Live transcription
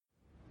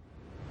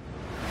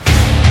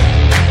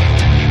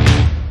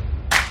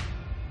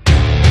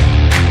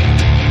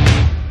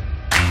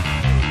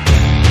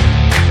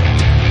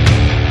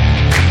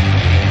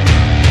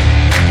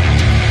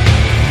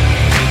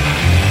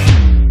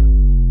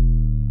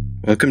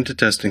Welcome to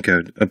Test and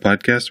Code, a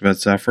podcast about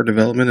software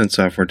development and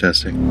software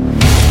testing.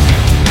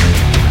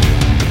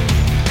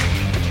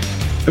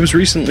 I was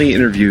recently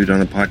interviewed on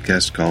a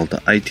podcast called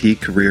the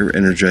IT Career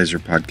Energizer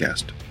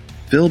Podcast.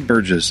 Phil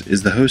Burgess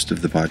is the host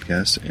of the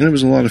podcast, and it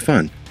was a lot of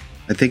fun.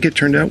 I think it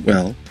turned out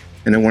well,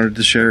 and I wanted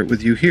to share it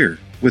with you here,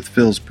 with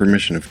Phil's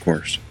permission, of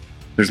course.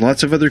 There's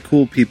lots of other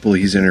cool people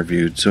he's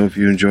interviewed, so if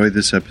you enjoyed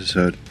this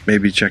episode,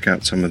 maybe check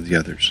out some of the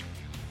others.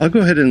 I'll go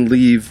ahead and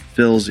leave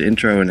Phil's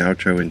intro and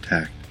outro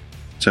intact.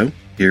 So,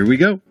 here we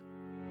go.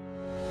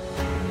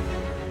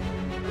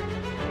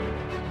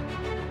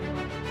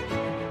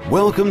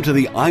 Welcome to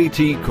the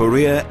IT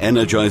Career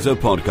Energizer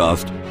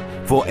Podcast.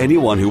 For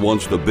anyone who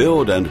wants to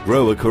build and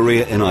grow a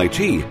career in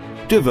IT,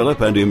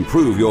 develop and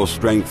improve your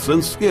strengths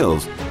and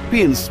skills,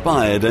 be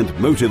inspired and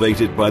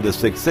motivated by the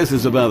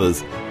successes of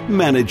others,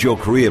 manage your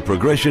career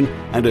progression,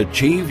 and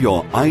achieve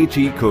your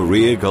IT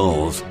career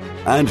goals.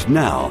 And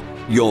now,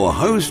 your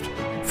host,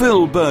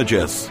 Phil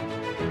Burgess.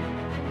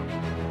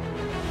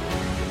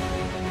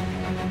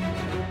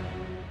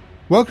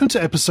 Welcome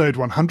to episode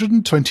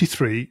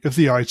 123 of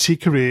the IT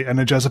Career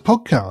Energizer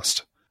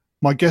podcast.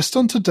 My guest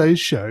on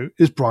today's show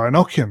is Brian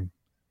Ocken.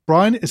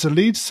 Brian is a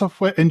lead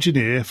software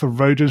engineer for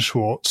Rohde &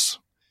 Schwarz.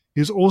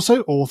 He is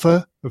also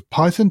author of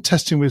Python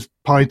Testing with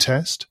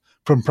PyTest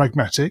from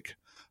Pragmatic,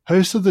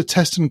 host of the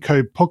Test and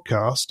Code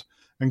podcast,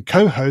 and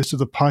co-host of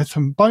the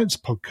Python Bytes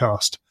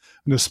podcast,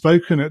 and has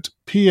spoken at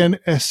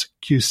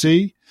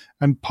PNSQC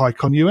and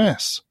PyCon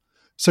US.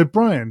 So,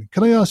 Brian,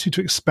 can I ask you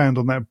to expand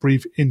on that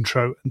brief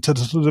intro and tell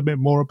us a little bit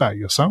more about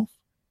yourself?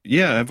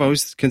 Yeah, I've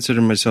always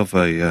considered myself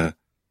a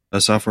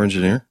software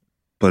engineer,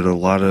 but a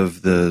lot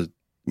of the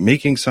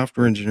making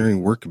software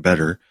engineering work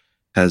better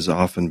has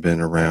often been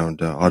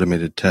around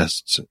automated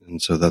tests, and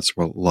so that's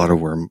where a lot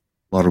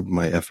of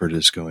my effort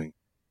is going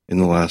in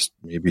the last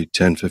maybe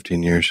 10,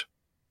 15 years.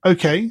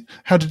 Okay,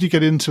 how did you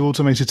get into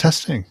automated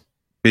testing?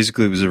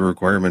 Basically, it was a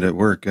requirement at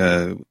work.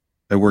 I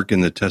work in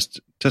the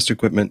test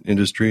equipment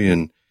industry,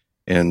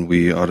 and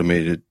we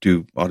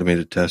do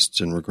automated tests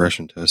and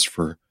regression tests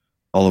for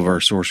all of our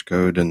source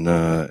code and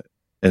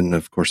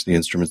of course the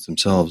instruments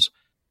themselves,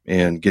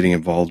 and getting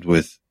involved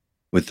with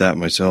that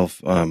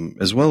myself,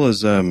 as well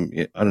as, in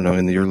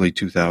the early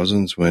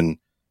 2000s when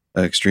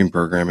extreme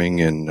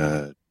programming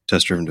and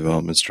test-driven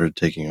development started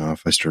taking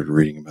off, I started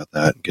reading about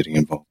that and getting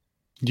involved.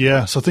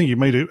 Yeah, so I think you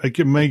made a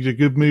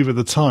good move at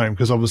the time,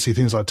 because obviously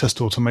things like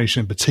test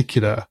automation in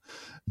particular,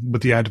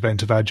 with the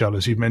advent of Agile,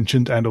 as you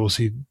mentioned, and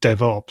also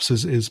DevOps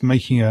is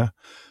making a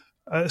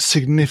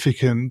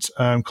significant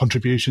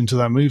contribution to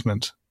that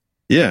movement.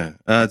 Yeah,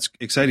 it's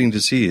exciting to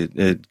see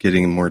it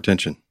getting more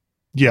attention.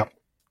 Yeah,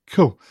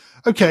 cool.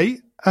 Okay,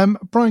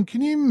 Brian,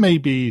 can you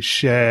maybe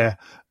share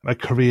a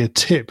career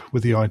tip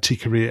with the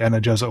IT Career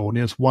Energizer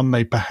audience, one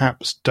they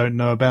perhaps don't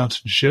know about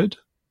and should?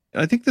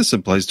 I think this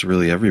applies to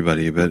really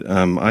everybody, but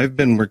I've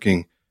been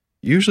working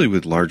usually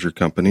with larger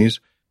companies.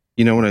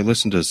 You know, when I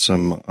listen to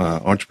some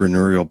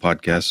entrepreneurial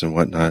podcasts and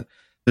whatnot,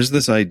 there's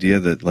this idea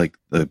that like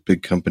the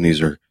big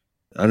companies are,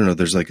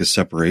 there's like a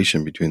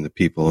separation between the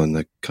people and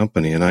the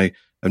company. And I've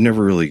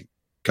never really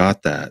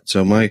got that.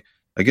 So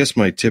I guess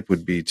my tip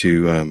would be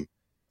to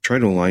try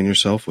to align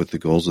yourself with the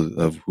goals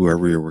of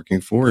whoever you're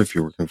working for, if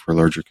you're working for a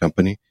larger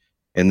company,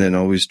 and then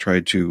always try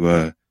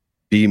to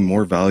be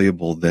more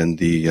valuable than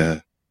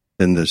the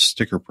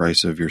sticker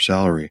price of your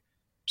salary,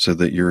 so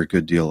that you're a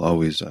good deal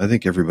always. I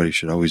think everybody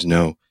should always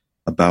know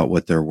about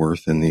what they're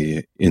worth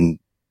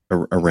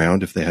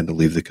around if they had to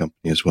leave the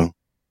company as well.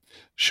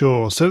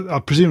 Sure. So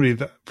presumably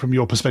that, from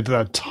your perspective,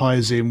 that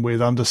ties in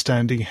with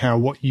understanding how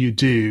what you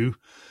do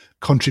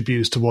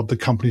contributes to what the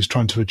company's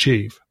trying to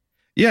achieve.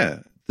 Yeah.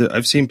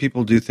 I've seen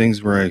people do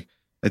things where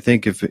I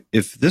think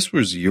if this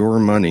was your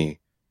money,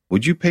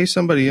 would you pay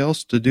somebody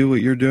else to do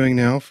what you're doing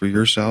now for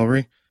your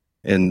salary?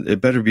 And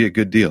it better be a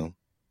good deal.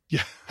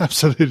 Yeah,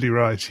 absolutely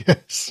right.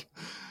 Yes.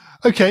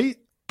 Okay.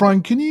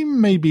 Brian, can you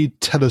maybe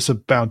tell us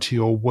about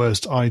your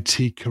worst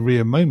IT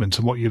career moment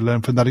and what you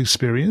learned from that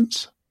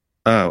experience?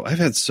 Oh, I've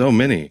had so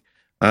many,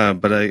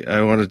 but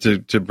I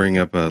wanted to bring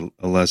up a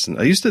lesson.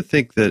 I used to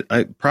think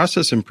that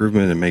process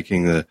improvement and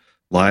making the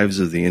lives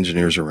of the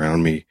engineers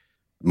around me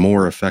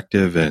more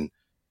effective, and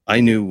I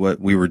knew what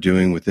we were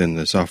doing within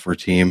the software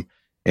team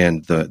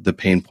and the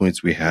pain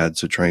points we had,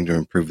 so trying to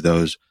improve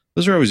those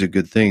are always a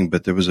good thing.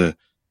 But there was a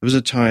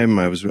time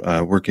I was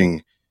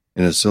working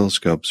in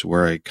oscilloscopes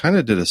where I kind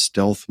of did a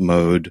stealth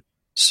mode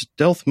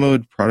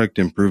product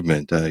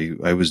improvement.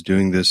 I was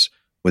doing this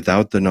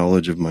without the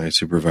knowledge of my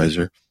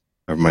supervisor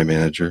or my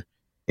manager,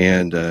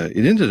 and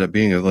it ended up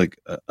being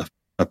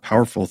a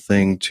powerful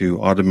thing to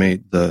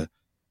automate the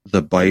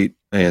byte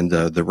and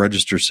the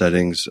register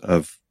settings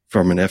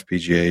from an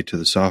FPGA to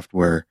the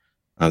software.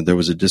 There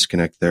was a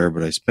disconnect there,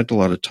 but I spent a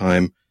lot of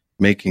time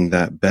making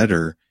that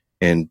better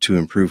and to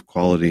improve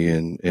quality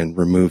and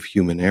remove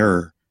human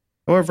error.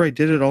 However, I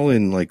did it all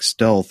in like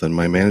stealth, and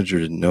my manager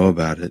didn't know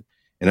about it,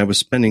 and I was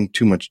spending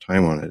too much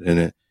time on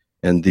it.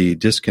 And the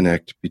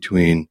disconnect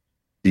between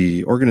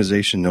the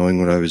organization knowing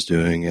what I was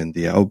doing and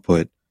the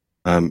output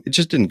it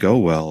just didn't go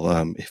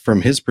well.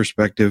 From his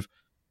perspective,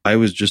 I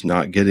was just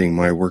not getting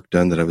my work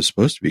done that I was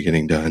supposed to be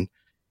getting done.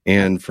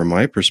 And from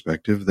my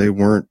perspective, they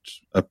weren't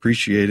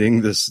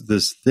appreciating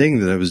this thing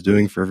that I was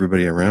doing for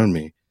everybody around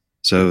me.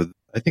 So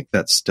I think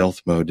that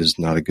stealth mode is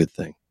not a good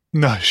thing.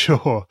 No,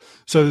 sure.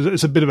 So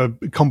it's a bit of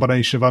a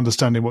combination of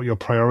understanding what your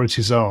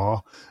priorities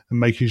are and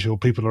making sure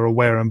people are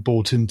aware and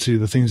bought into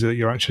the things that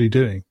you're actually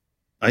doing.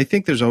 I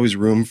think there's always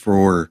room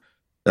for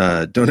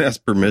don't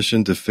ask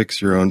permission to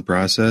fix your own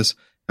process.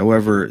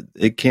 However,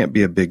 it can't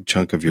be a big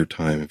chunk of your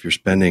time. If you're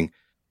spending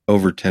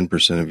over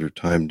 10% of your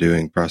time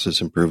doing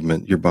process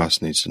improvement, your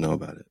boss needs to know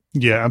about it.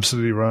 Yeah,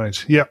 absolutely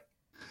right. Yeah.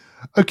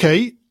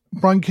 Okay,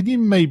 Brian, can you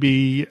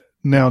maybe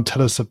now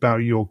tell us about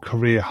your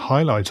career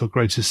highlight or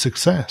greatest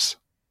success?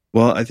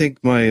 Well, I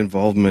think my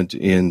involvement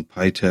in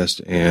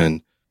PyTest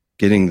and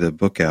getting the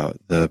book out,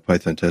 the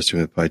Python testing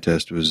with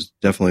PyTest, was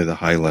definitely the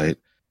highlight.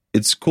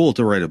 It's cool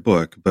to write a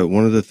book, but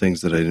one of the things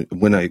that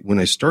when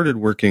I started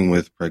working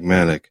with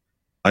Pragmatic,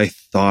 I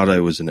thought I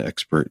was an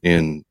expert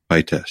in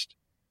PyTest.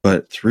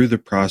 But through the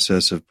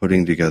process of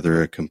putting together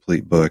a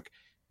complete book,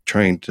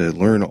 trying to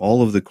learn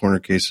all of the corner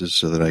cases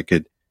so that I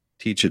could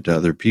teach it to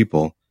other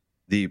people,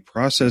 the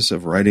process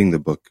of writing the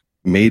book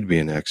made me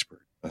an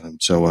expert.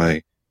 So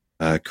I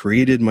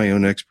created my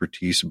own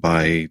expertise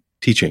by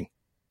teaching.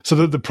 So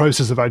that the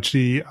process of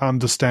actually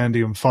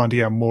understanding and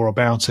finding out more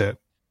about it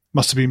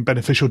must have been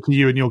beneficial to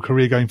you in your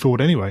career going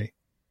forward anyway.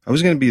 I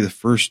was going to be the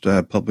first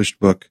published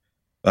book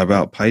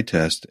about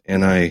PyTest,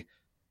 and I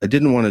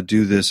didn't want to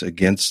do this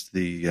against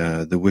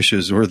the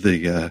wishes or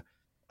the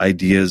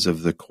ideas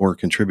of the core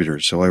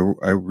contributors. So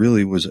I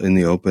really was in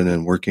the open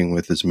and working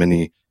with as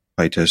many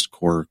PyTest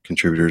core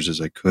contributors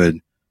as I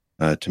could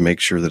to make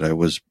sure that I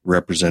was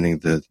representing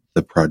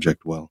the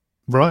project well.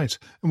 Right.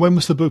 And when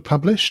was the book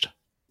published?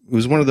 It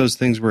was one of those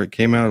things where it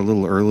came out a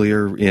little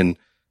earlier in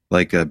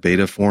like a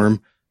beta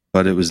form,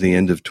 but it was the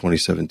end of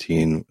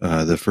 2017.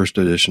 The first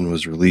edition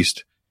was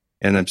released,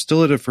 and I'm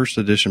still at a first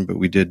edition, but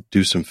we did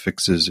do some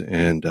fixes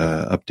and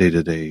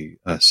updated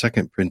a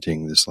second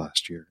printing this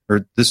last year,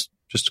 or this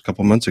just a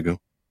couple months ago.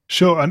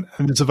 Sure, and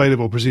it's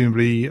available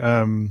presumably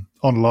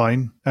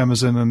online,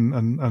 Amazon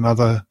and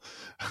other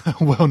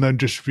well-known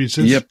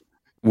distributors. Yep,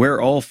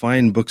 where all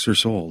fine books are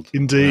sold.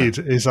 Indeed,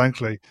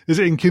 exactly. Is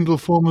it in Kindle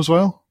form as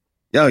well?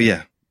 Oh,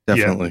 yeah,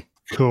 definitely.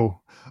 Yeah,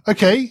 cool.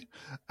 Okay.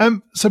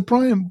 So,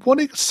 Brian, what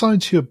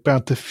excites you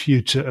about the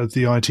future of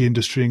the IT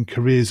industry and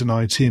careers in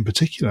IT in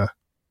particular?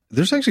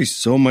 There's actually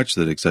so much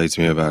that excites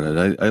me about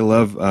it. I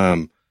love,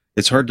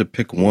 it's hard to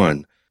pick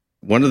one.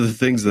 One of the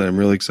things that I'm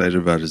really excited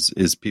about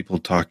is people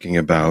talking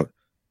about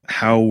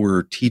how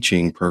we're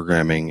teaching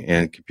programming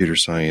and computer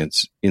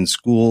science in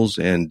schools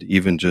and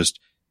even just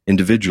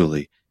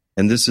individually.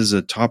 And this is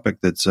a topic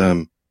that's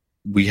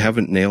we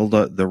haven't nailed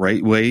the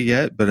right way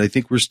yet, but I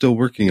think we're still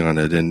working on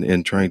it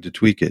and trying to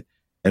tweak it.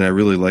 And I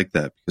really like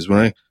that because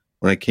when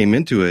I came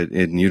into it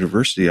in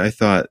university, I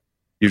thought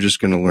you're just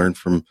going to learn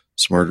from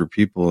smarter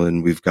people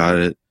and we've got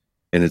it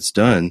and it's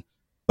done.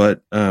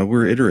 But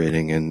we're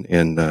iterating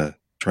and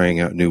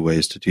trying out new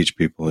ways to teach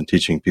people and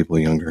teaching people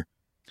younger.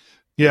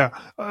 Yeah.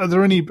 Are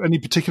there any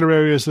particular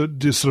areas that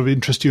do sort of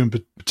interest you in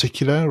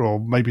particular, or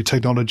maybe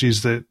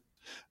technologies that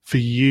for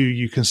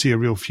you can see a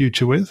real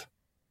future with?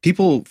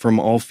 People from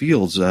all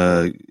fields,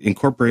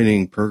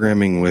 incorporating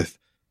programming with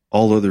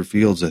all other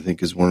fields, I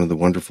think is one of the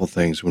wonderful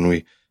things when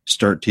we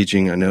start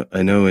teaching.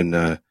 I know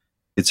in,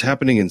 it's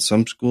happening in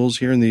some schools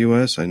here in the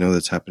US. I know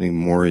that's happening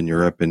more in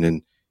Europe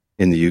and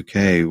in the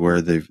UK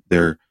where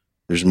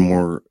there's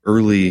more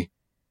early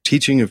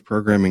teaching of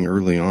programming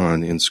early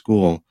on in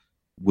school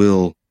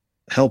will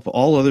help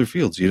all other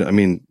fields.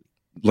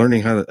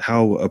 Learning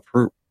how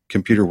a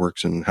computer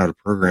works and how to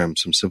program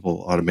some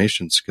simple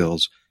automation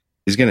skills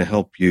is going to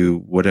help you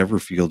whatever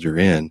field you're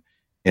in.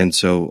 And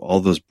so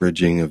all those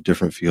bridging of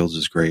different fields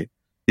is great.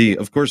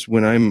 Of course,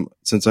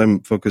 since I'm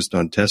focused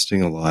on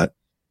testing a lot,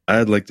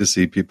 I'd like to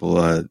see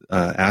people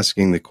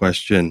asking the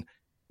question,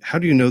 how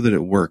do you know that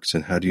it works?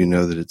 And how do you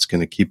know that it's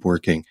going to keep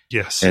working?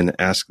 Yes. And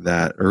ask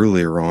that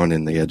earlier on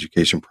in the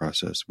education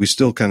process. We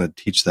still kind of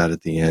teach that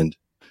at the end.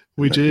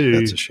 We do.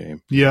 That's a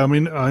shame. Yeah. I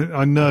mean,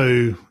 I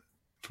know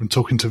from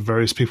talking to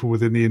various people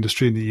within the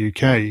industry in the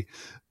UK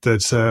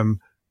that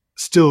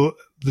still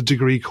the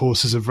degree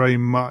courses are very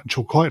much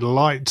or quite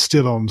light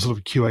still on sort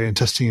of QA and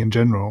testing in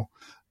general.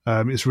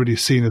 It's really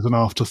seen as an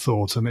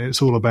afterthought, and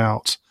it's all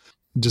about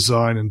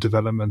design and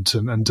development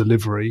and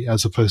delivery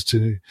as opposed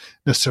to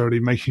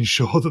necessarily making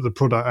sure that the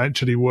product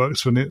actually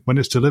works when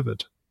it's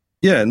delivered.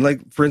 Yeah. And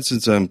like, for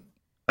instance,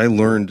 I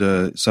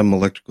learned some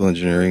electrical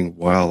engineering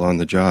while on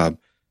the job,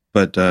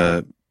 but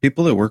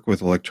people that work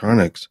with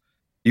electronics,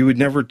 you would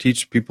never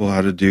teach people how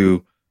to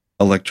do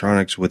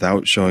electronics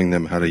without showing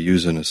them how to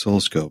use an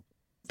oscilloscope.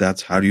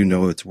 That's how do you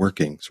know it's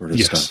working sort of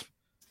stuff.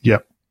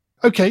 Yep.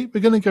 Okay, we're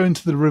going to go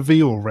into the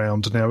reveal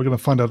round now. We're going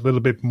to find out a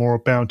little bit more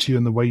about you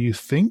and the way you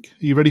think.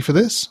 Are you ready for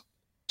this?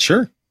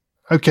 Sure.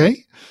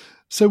 Okay.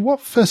 So what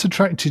first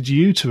attracted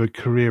you to a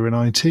career in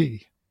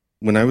IT?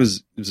 When it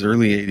was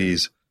early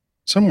 80s,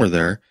 somewhere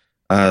there,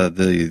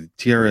 The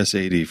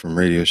TRS-80 from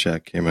Radio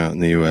Shack came out in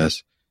the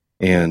U.S.,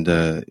 and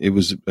it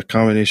was a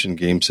combination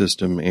game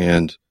system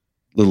and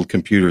little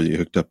computer that you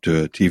hooked up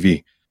to a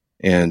TV.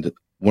 And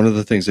one of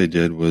the things they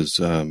did was,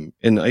 and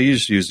I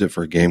used it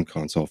for a game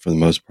console for the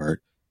most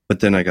part, but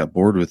then I got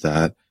bored with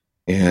that.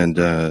 And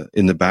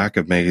in the back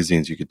of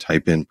magazines, you could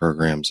type in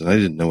programs, and I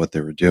didn't know what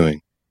they were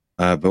doing.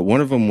 But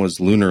one of them was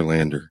Lunar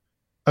Lander.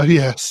 Oh,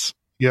 yes.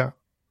 Yeah.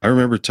 I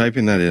remember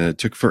typing that in. It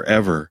took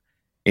forever.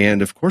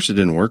 And of course, it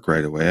didn't work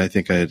right away. I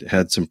think I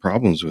had some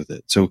problems with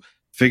it. So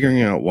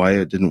figuring out why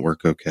it didn't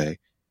work okay.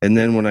 And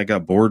then when I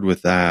got bored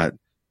with that,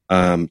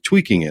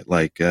 tweaking it,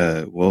 like,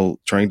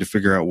 trying to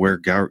figure out where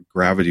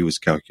gravity was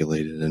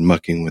calculated and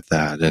mucking with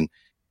that and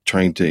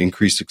trying to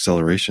increase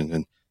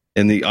acceleration.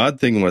 And the odd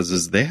thing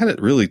is they had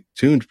it really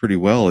tuned pretty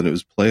well, and it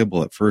was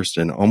playable at first.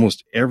 And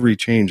almost every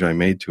change I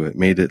made to it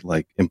made it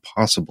like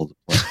impossible to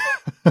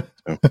play.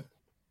 So,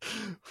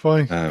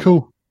 fine.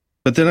 Cool.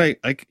 But then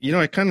I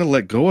kind of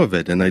let go of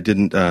it, and I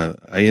didn't, I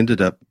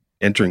ended up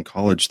entering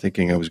college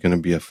thinking I was going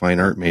to be a fine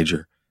art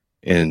major,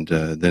 and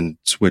then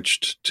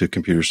switched to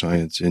computer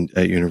science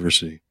at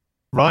university.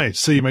 Right.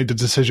 So you made the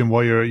decision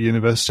while you were at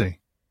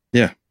university.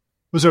 Yeah.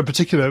 Was there a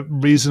particular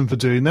reason for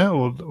doing that,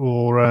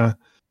 or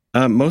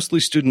mostly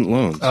student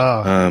loans.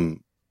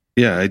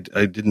 Yeah,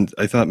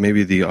 I thought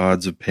maybe the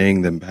odds of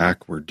paying them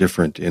back were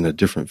different in a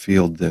different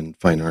field than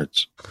fine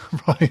arts.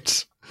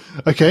 Right.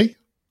 Okay.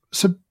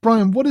 So,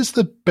 Brian, what is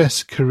the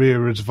best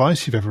career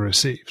advice you've ever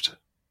received?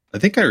 I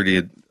think I already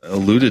had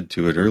alluded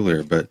to it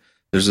earlier, but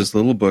there's this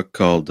little book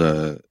called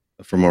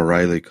from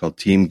O'Reilly called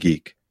Team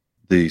Geek.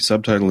 The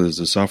subtitle is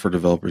A Software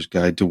Developer's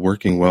Guide to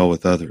Working Well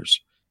with Others.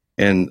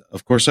 And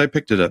of course, I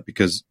picked it up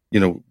because,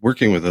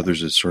 working with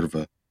others is sort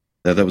of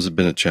that was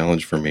been a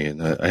challenge for me,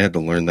 and I had to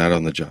learn that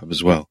on the job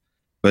as well.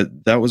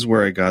 But that was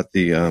where I got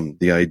the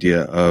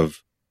idea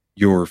of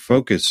your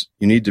focus.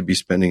 You need to be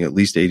spending at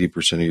least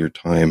 80% of your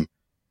time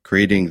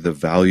creating the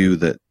value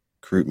that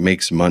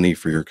makes money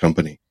for your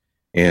company.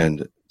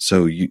 And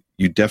so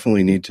you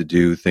definitely need to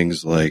do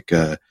things like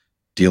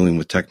dealing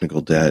with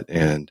technical debt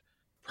and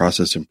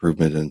process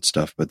improvement and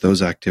stuff. But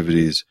those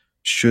activities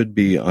should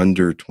be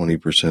under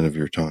 20% of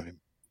your time.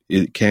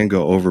 It can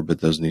go over,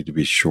 but those need to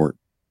be short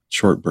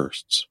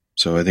bursts.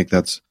 So I think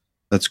that's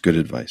good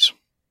advice.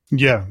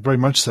 Yeah, very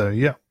much so.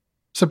 Yeah.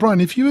 So Brian,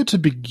 if you were to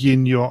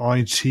begin your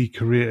IT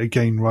career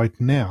again right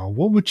now,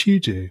 what would you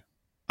do?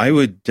 I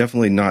would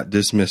definitely not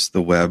dismiss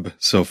the web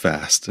so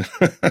fast.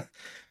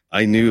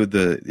 I knew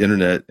the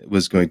internet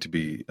was going to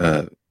be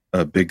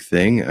a big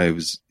thing. I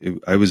was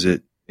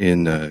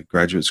in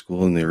graduate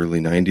school in the early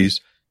 90s,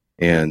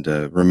 and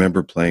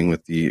remember playing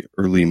with the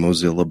early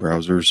Mozilla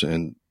browsers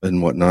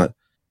and whatnot.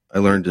 I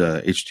learned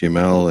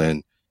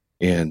HTML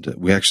and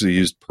we actually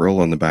used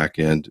Perl on the back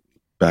end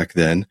back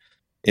then.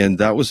 And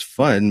that was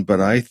fun, but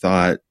I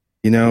thought,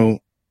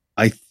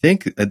 I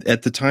think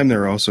at the time they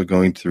were also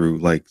going through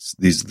like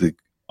the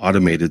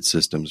automated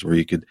systems where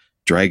you could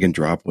drag and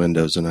drop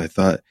windows. And I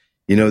thought,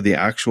 the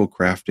actual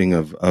crafting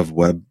of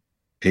web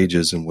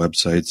pages and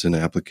websites and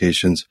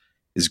applications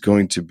is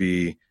going to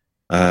be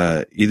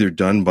either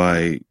done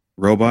by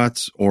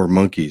robots or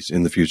monkeys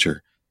in the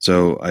future.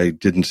 So I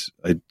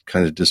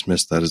kind of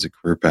dismissed that as a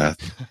career path.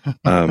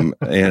 Now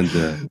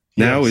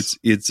yes.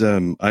 it's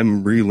I'm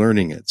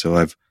relearning it. So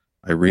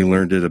I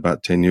relearned it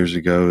about 10 years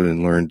ago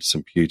and learned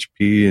some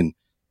PHP and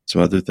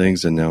some other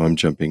things. And now I'm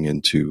jumping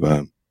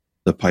into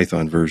the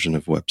Python version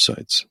of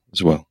websites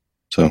as well.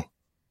 So,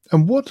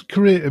 and what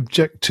career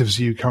objectives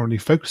are you currently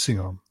focusing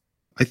on?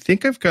 I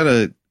think I've got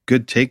a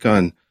good take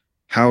on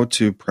how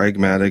to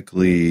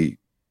pragmatically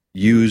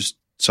use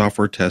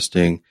software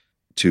testing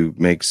to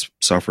make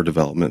software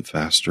development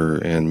faster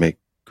and make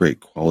great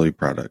quality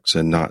products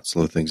and not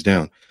slow things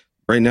down.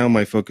 Right now,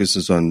 my focus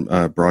is on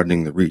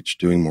broadening the reach,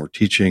 doing more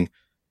teaching,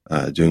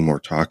 doing more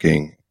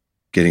talking,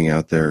 getting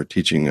out there,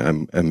 teaching.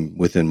 I'm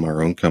within my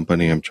own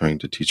company. I'm trying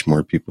to teach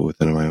more people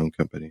within my own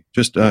company.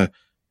 Just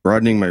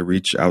broadening my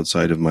reach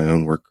outside of my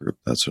own work group.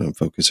 That's what I'm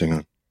focusing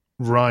on.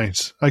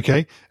 Right.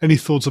 Okay. Any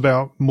thoughts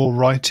about more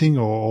writing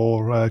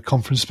or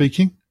conference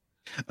speaking?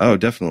 Oh,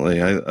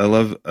 definitely. I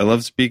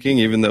love speaking,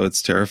 even though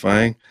it's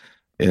terrifying.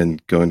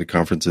 And going to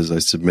conferences, I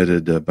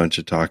submitted a bunch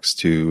of talks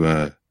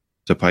to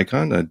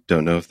PyCon. I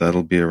don't know if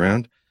that'll be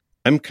around.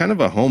 I'm kind of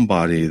a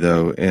homebody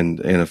though, and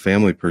a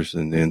family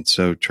person, and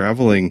so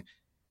traveling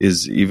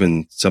is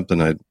even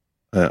something I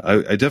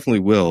definitely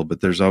will.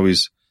 But there's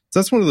always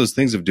that's one of those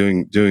things of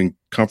doing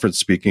conference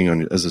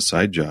speaking as a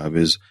side job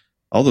is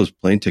all those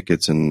plane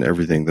tickets and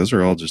everything. Those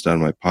are all just out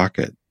of my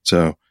pocket.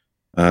 So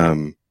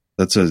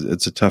it's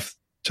a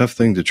tough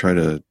thing to try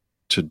to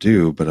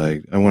do, but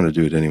I want to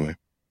do it anyway.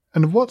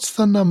 And what's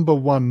the number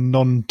one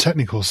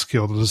non-technical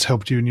skill that has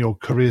helped you in your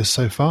career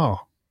so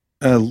far?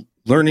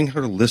 Learning how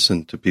to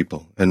listen to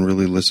people and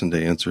really listen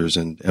to answers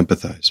and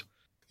empathize.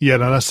 Yeah,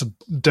 no, that's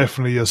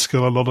definitely a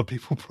skill a lot of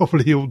people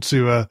probably ought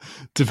to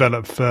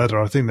develop further.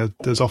 I think that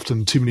there's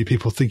often too many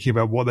people thinking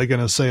about what they're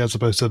going to say as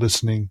opposed to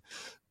listening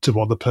to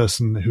what the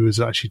person who is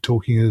actually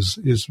talking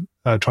is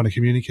trying to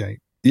communicate.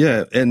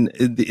 Yeah. And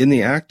in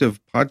the act of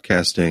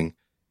podcasting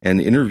and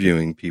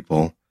interviewing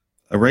people,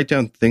 I write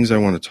down things I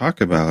want to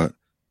talk about,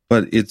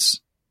 but it's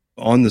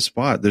on the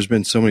spot. There's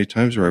been so many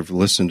times where I've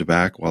listened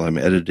back while I'm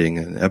editing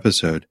an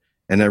episode,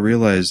 and I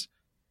realized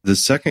the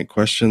second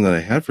question that I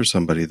had for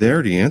somebody, they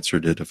already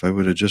answered it if I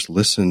would have just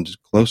listened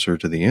closer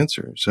to the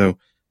answer. So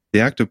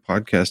the act of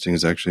podcasting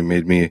has actually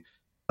made me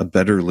a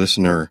better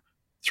listener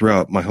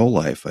throughout my whole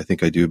life. I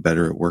think I do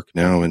better at work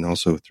now and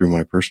also through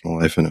my personal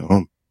life and at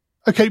home.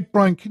 Okay,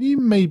 Brian, can you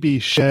maybe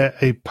share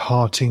a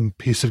parting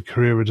piece of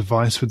career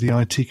advice with the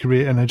IT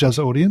Career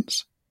Energizer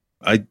audience?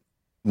 I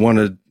want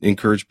to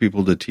encourage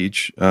people to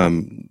teach.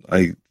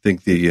 I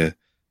think the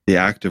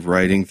act of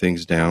writing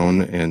things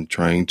down and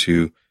trying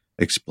to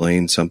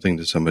explain something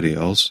to somebody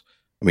else.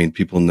 I mean,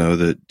 people know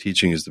that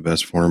teaching is the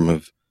best form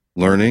of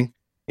learning,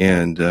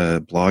 and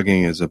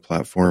blogging is a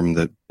platform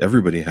that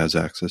everybody has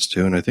access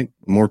to. And I think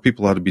more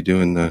people ought to be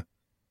doing the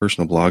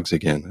personal blogs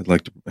again. I'd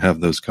like to have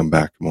those come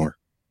back more.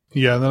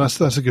 Yeah,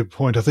 that's a good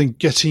point. I think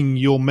getting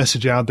your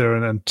message out there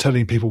and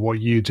telling people what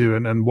you do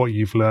and what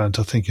you've learned,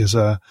 I think is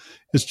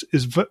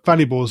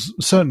valuable,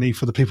 certainly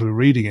for the people who are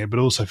reading it, but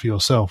also for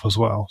yourself as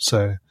well.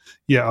 So,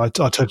 yeah, I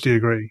totally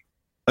agree.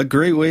 A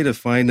great way to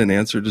find an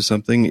answer to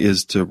something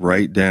is to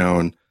write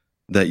down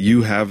that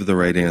you have the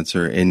right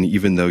answer, and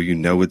even though you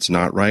know it's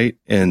not right,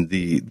 and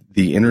the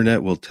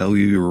internet will tell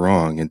you you're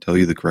wrong and tell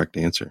you the correct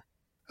answer.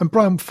 And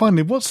Brian,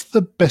 finally, what's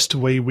the best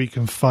way we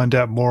can find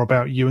out more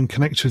about you and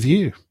connect with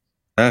you?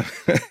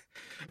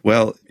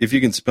 Well, if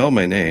you can spell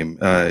my name,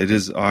 it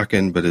is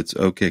Okken, but it's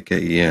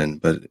Okken.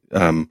 But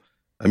I'm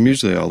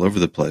usually all over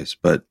the place.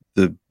 But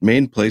the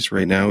main place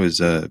right now is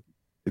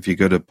if you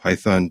go to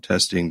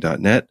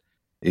pythontesting.net,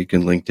 you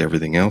can link to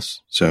everything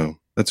else. So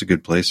that's a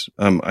good place.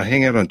 I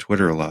hang out on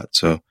Twitter a lot.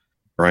 So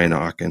Brian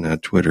Okken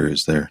at Twitter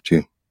is there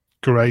too.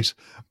 Great.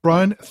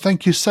 Brian,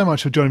 thank you so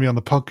much for joining me on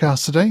the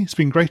podcast today. It's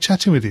been great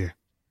chatting with you.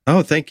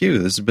 Oh, thank you.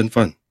 This has been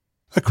fun.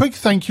 A quick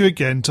thank you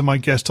again to my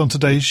guest on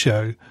today's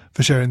show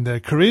for sharing their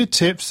career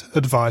tips,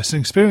 advice and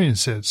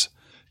experiences.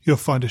 You'll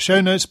find a show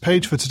notes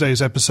page for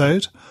today's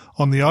episode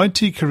on the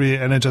IT Career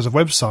Energizer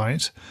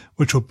website,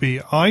 which will be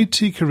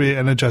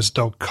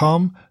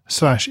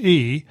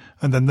itcareerenergizer.com/e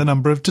and then the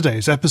number of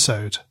today's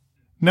episode.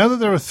 Now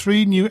that there are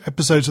 3 new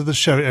episodes of the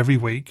show every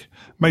week,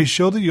 make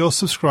sure that you're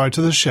subscribed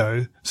to the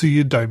show so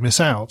you don't miss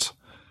out.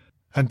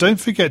 And don't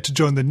forget to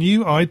join the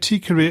new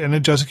IT Career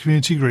Energizer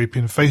community group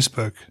in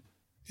Facebook.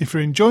 If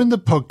you're enjoying the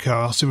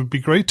podcast, it would be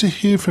great to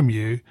hear from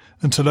you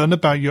and to learn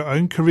about your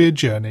own career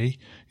journey,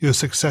 your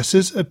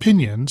successes,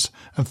 opinions,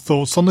 and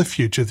thoughts on the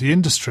future of the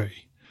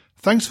industry.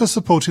 Thanks for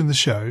supporting the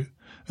show,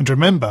 and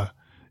remember,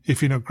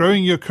 if you're not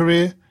growing your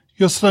career,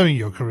 you're slowing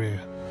your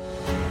career.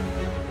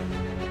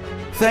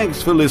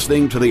 Thanks for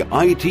listening to the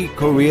IT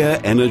Career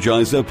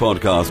Energizer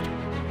podcast.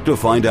 To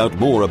find out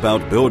more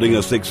about building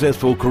a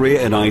successful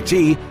career in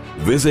IT,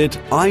 visit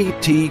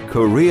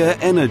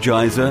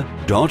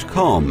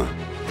itcareerenergizer.com.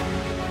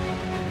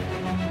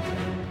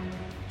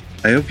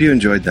 I hope you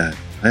enjoyed that.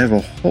 I have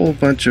a whole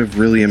bunch of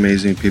really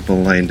amazing people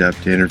lined up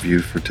to interview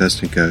for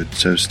Test and Code,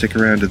 so stick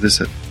around to this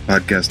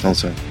podcast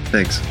also.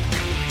 Thanks.